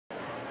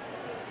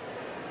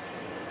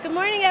Good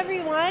morning,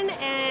 everyone,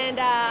 and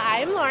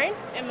I'm Lauren.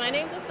 And my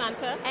name's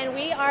Asanta. And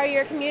we are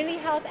your community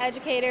health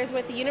educators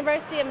with the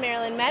University of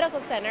Maryland Medical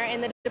Center in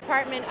the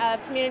Department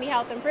of Community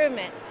Health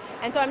Improvement.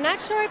 And so I'm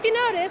not sure if you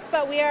noticed,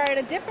 but we are at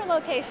a different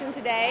location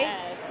today.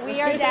 Yes.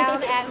 We are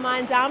down at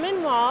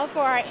Mondawmin Mall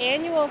for our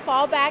annual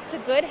Fall Back to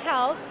Good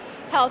Health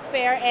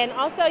fair. And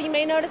also, you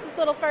may notice this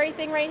little furry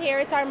thing right here.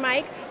 It's our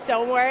mic.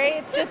 Don't worry,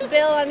 it's just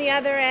Bill on the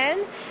other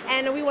end.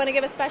 And we want to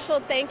give a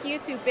special thank you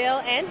to Bill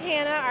and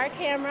Hannah, our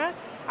camera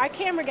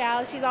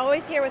gal. She's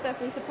always here with us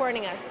and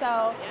supporting us.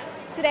 So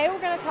today we're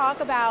going to talk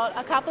about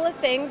a couple of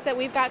things that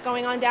we've got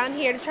going on down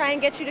here to try and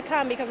get you to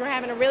come, because we're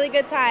having a really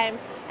good time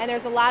and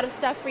there's a lot of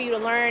stuff for you to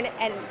learn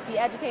and be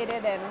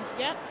educated. And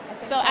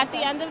so at the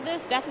end of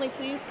this, definitely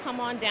please come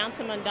on down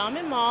to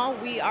Mondawmin Mall.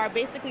 We are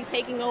basically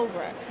taking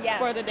over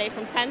for the day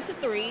from 10 to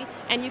 3,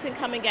 and you can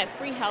come and get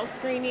free health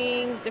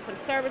screenings, different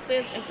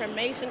services,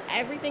 information.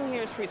 Everything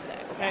here is free today,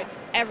 okay?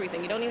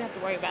 Everything. You don't even have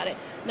to worry about it.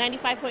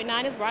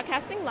 95.9 is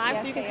broadcasting live,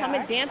 so you can come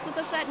and dance with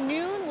us at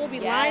noon. We'll be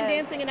line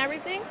dancing and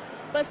everything.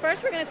 But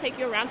first, we're going to take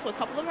you around to a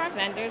couple of our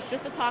vendors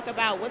just to talk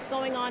about what's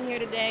going on here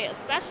today,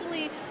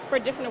 especially for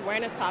different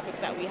awareness topics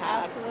that we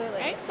have. Absolutely.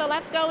 Right? So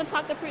let's go and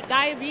talk to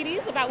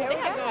diabetes about what they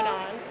have going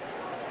on.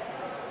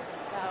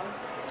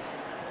 So,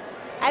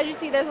 as you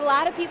see, there's a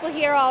lot of people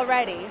here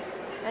already.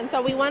 And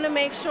so we want to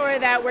make sure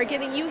that we're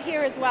getting you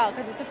here as well,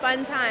 because it's a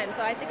fun time.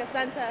 So I think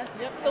Asanta.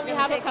 So we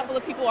have a couple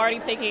of people already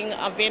taking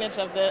advantage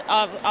of the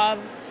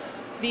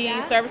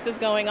services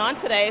going on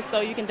today. So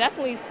you can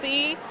definitely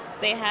see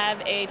they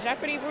have a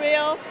Jeopardy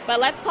reel. But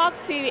let's talk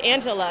to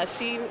Angela.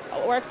 She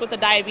works with the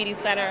Diabetes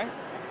Center.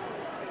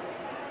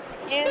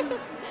 And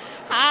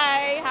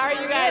hi, how are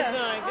you guys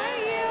doing? Good. How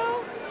are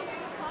you?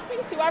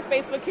 Talking to our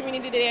Facebook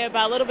community today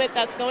about a little bit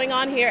that's going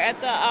on here at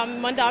the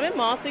Mondawmin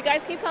Mall. So you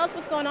guys, can you tell us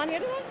what's going on here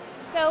today?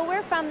 So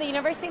we're from the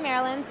University of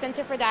Maryland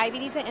Center for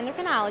Diabetes and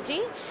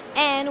Endocrinology,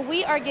 and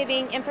we are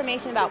giving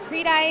information about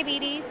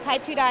prediabetes,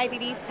 type 2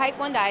 diabetes, type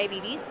 1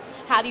 diabetes,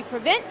 how do you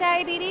prevent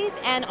diabetes,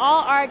 and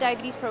all our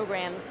diabetes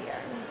programs here.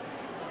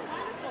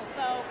 Wonderful.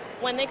 So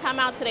when they come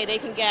out today, they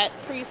can get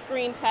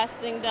pre-screen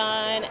testing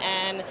done,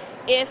 and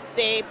if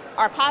they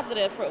are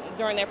positive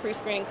during their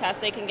pre-screening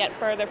test, they can get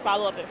further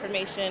follow-up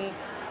information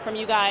from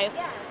you guys.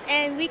 Yes.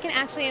 And we can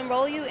actually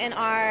enroll you in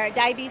our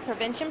diabetes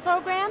prevention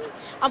program.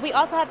 We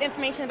also have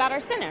information about our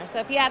center. So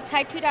if you have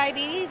type 2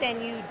 diabetes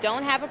and you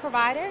don't have a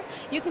provider,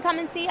 you can come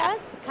and see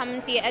us, come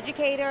and see an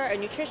educator, a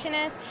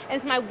nutritionist. And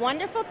it's my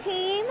wonderful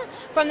team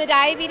from the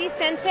Diabetes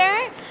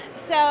Center.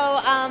 So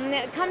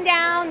come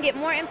down, get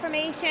more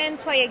information,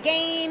 play a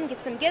game,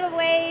 get some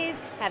giveaways,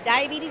 have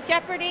Diabetes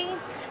Jeopardy,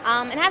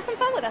 and have some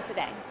fun with us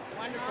today.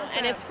 Wonderful.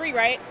 And it's free,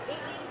 right?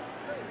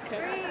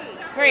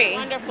 Free.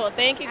 Wonderful.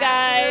 Thank you,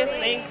 guys.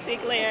 Absolutely.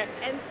 Thanks, Claire.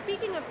 And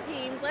speaking of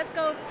teams, let's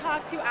go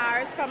talk to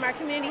ours from our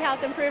Community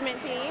Health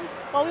Improvement team.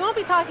 Well, we won't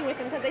be talking with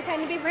them because they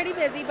tend to be pretty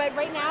busy, but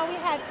right now we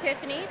have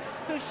Tiffany,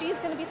 who she's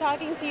going to be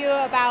talking to you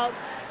about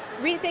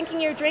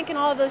rethinking your drink and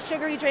all of those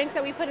sugary drinks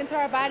that we put into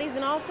our bodies,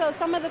 and also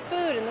some of the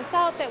food and the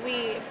salt that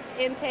we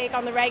intake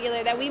on the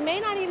regular that we may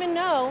not even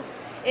know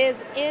is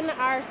in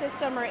our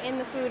system or in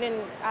the food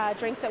and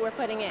drinks that we're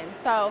putting in.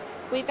 So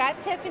we've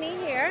got Tiffany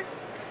here.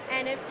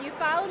 And if you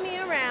follow me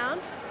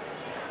around,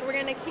 we're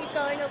going to keep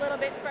going a little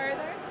bit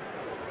further.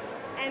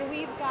 And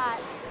we've got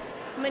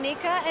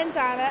Monica and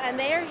Donna, and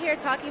they are here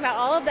talking about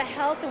all of the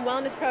health and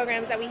wellness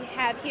programs that we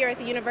have here at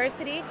the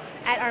university,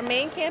 at our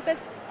main campus,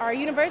 our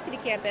university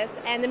campus,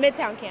 and the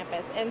Midtown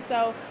campus. And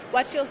so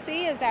what you'll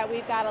see is that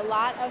we've got a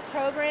lot of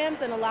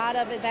programs and a lot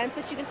of events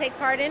that you can take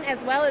part in,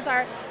 as well as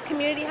our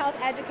Community Health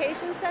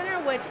Education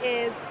Center, which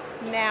is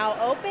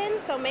now open.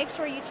 So make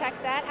sure you check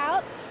that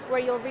out, where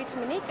you'll reach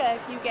Monica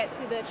if you get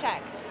to the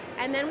check.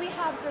 And then we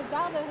have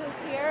Griselda,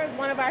 who's here,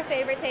 one of our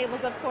favorite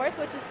tables, of course,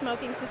 which is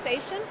smoking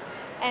cessation.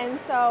 And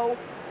so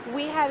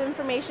we have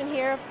information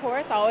here, of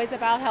course, always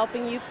about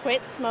helping you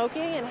quit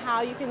smoking and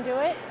how you can do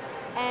it.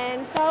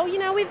 And so, you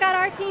know, we've got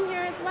our team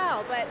here as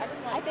well. But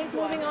I think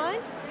moving on,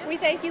 we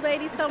thank you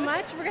ladies so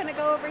much. We're going to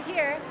go over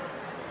here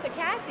to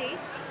Kathy,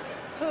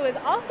 who is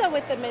also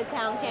with the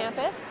Midtown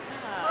campus.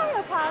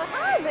 Hi, Paula.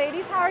 Hi,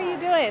 ladies. How are you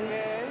doing?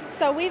 Good.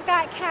 So we've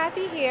got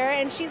Kathy here,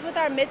 and she's with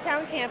our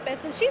Midtown campus,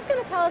 and she's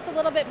going to tell us a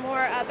little bit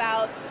more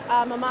about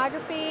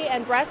mammography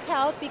and breast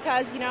health,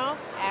 because, you know,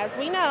 as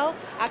we know,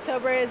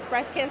 October is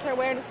Breast Cancer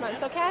Awareness Month.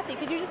 So, Kathy,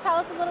 could you just tell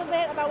us a little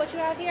bit about what you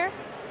have here?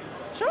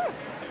 Sure.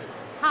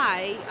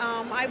 Hi,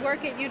 I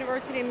work at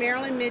University of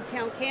Maryland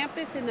Midtown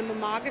campus in the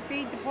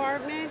mammography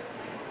department.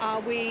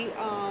 We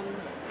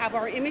have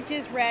our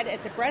images read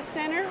at the Breast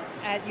Center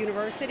at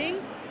University.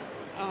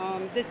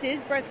 This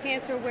is Breast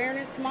Cancer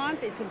Awareness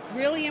Month. It's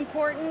really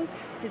important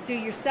to do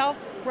your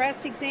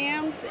self-breast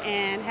exams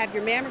and have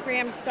your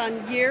mammograms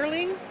done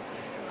yearly,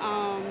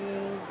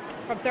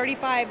 from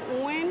 35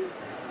 on,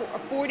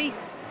 40,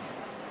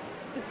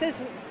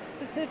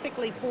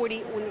 specifically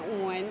 40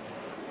 on.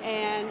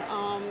 And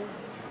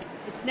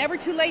it's never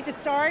too late to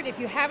start. If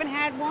you haven't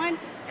had one,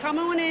 come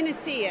on in and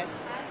see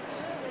us.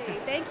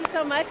 Thank you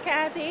so much,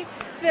 Kathy.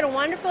 It's been a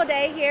wonderful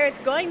day here.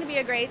 It's going to be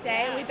a great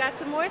day. And we've got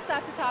some more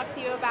stuff to talk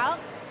to you about.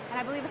 And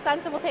I believe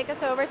Assunta will take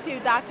us over to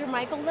Dr.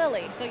 Michael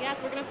Lilly. So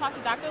yes, we're going to talk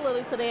to Dr.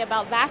 Lilly today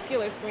about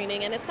vascular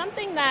screening. And it's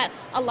something that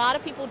a lot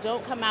of people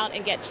don't come out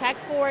and get checked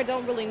for,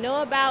 don't really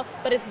know about,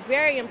 but it's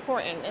very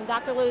important. And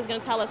Dr. Lilly is going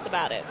to tell us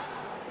about it.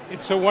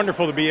 It's so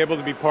wonderful to be able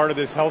to be part of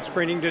this health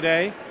screening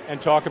today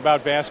and talk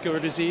about vascular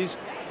disease.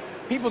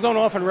 People don't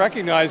often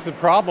recognize the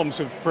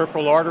problems of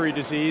peripheral artery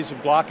disease, of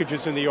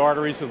blockages in the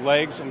arteries of the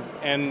legs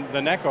and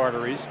the neck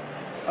arteries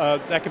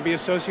that can be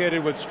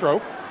associated with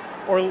stroke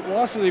or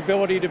loss of the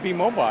ability to be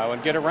mobile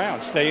and get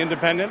around. Stay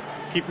independent,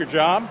 keep your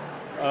job.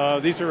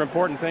 These are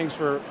important things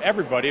for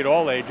everybody at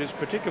all ages,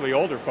 particularly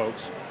older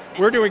folks.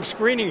 We're doing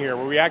screening here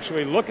where we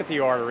actually look at the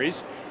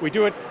arteries. We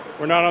do it,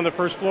 we're not on the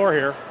first floor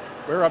here,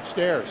 we're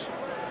upstairs.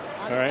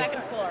 On the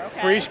second floor,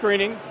 okay. Free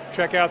screening,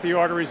 check out the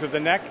arteries of the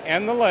neck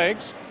and the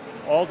legs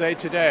all day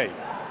today.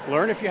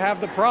 Learn if you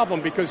have the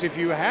problem, because if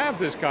you have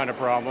this kind of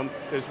problem,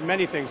 there's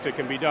many things that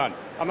can be done.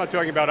 I'm not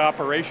talking about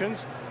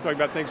operations, I'm talking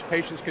about things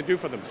patients can do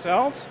for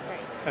themselves, right.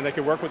 And they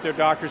can work with their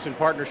doctors in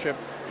partnership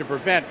to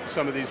prevent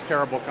some of these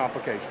terrible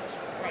complications.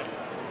 Right.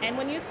 And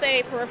when you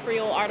say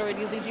peripheral artery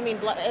disease, you mean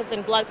as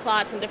in blood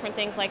clots and different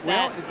things like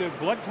that? Well, the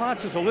blood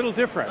clots is a little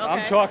different. Okay.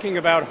 I'm talking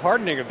about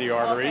hardening of the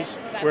arteries,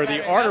 okay. where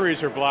the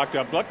arteries are blocked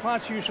up. Blood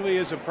clots usually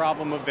is a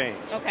problem of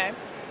veins. Okay.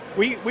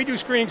 We do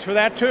screenings for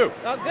that too.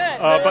 Oh, good.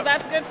 But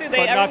that's good too.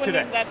 But not today.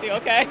 Needs that too.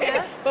 Okay.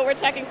 Yeah. But we're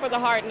checking for the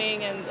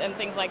hardening and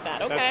things like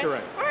that. Okay. That's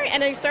correct. All right.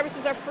 And your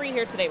services are free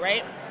here today,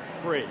 right?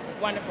 Free.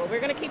 Wonderful.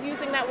 We're going to keep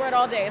using that word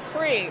all day. It's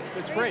free.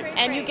 It's free.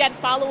 And you get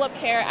follow-up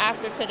care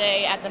after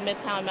today at the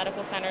Midtown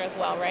Medical Center as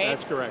well, right?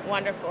 That's correct.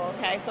 Wonderful.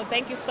 Okay. So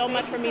thank you so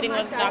much for meeting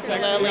much, with Dr.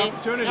 Dr. Lilly.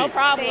 Thanks for the opportunity. No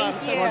problem. Thank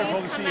So you. Wonderful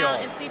please to come see you out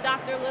all. and see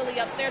Dr. Lilly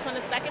upstairs on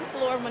the second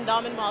floor of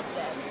Mondawmin Mall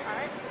today. All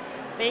right.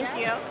 Thank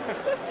you.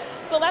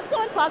 So let's go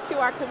and talk to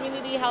our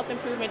Community Health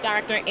Improvement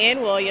Director,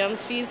 Ann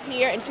Williams. She's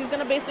here, and she's going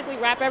to basically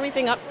wrap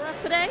everything up for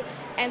us today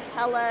and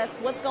tell us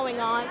what's going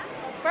on.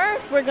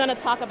 First, we're going to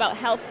talk about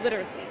health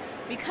literacy,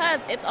 because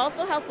it's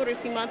also Health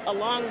Literacy Month,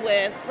 along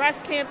with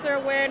breast cancer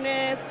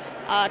awareness,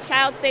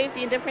 child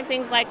safety, and different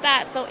things like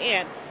that. So,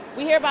 Ann,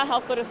 we hear about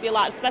health literacy a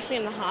lot, especially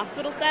in the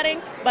hospital setting,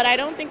 but I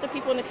don't think the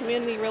people in the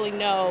community really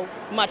know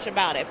much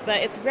about it. But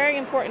it's very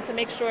important to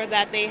make sure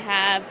that they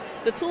have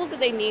the tools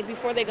that they need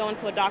before they go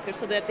into a doctor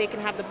so that they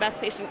can have the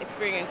best patient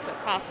experience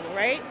possible,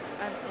 right?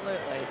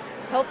 Absolutely.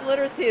 Health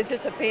literacy is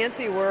just a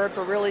fancy word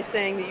for really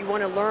saying that you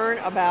want to learn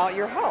about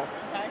your health.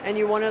 Okay. And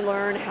you want to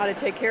learn how to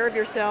take care of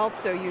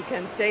yourself so you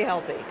can stay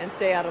healthy and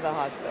stay out of the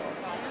hospital.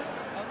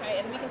 Okay,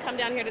 and we can come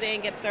down here today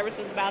and get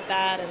services about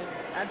that. And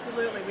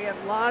Absolutely. We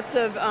have lots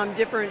of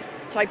different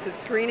types of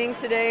screenings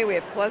today. We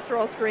have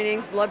cholesterol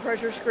screenings, blood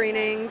pressure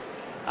screenings.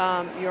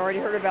 You already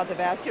heard about the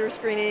vascular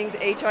screenings,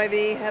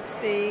 HIV, Hep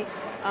C,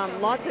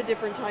 lots of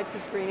different types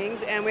of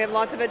screenings. And we have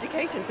lots of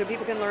education so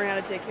people can learn how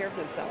to take care of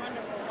themselves.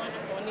 wonderful,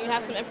 wonderful. And you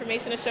have some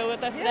information to share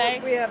with us Yes,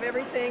 today? we have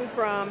everything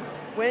from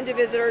when to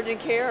visit urgent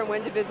care and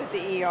when to visit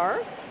the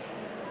ER.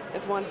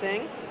 That's one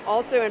thing.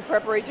 Also, in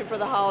preparation for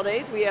the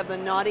holidays, we have the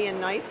naughty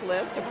and nice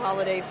list of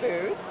holiday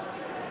foods,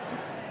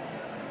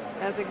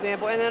 as an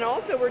example. And then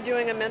also, we're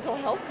doing a mental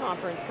health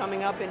conference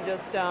coming up in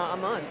just a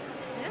month,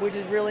 which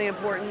is really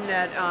important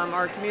that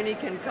our community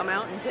can come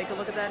out and take a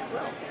look at that as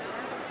well.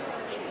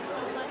 Thank you so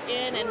much,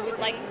 Ann, and we'd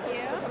like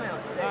Come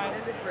out today, All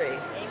right. 10 to 3. Thank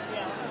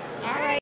you. All right.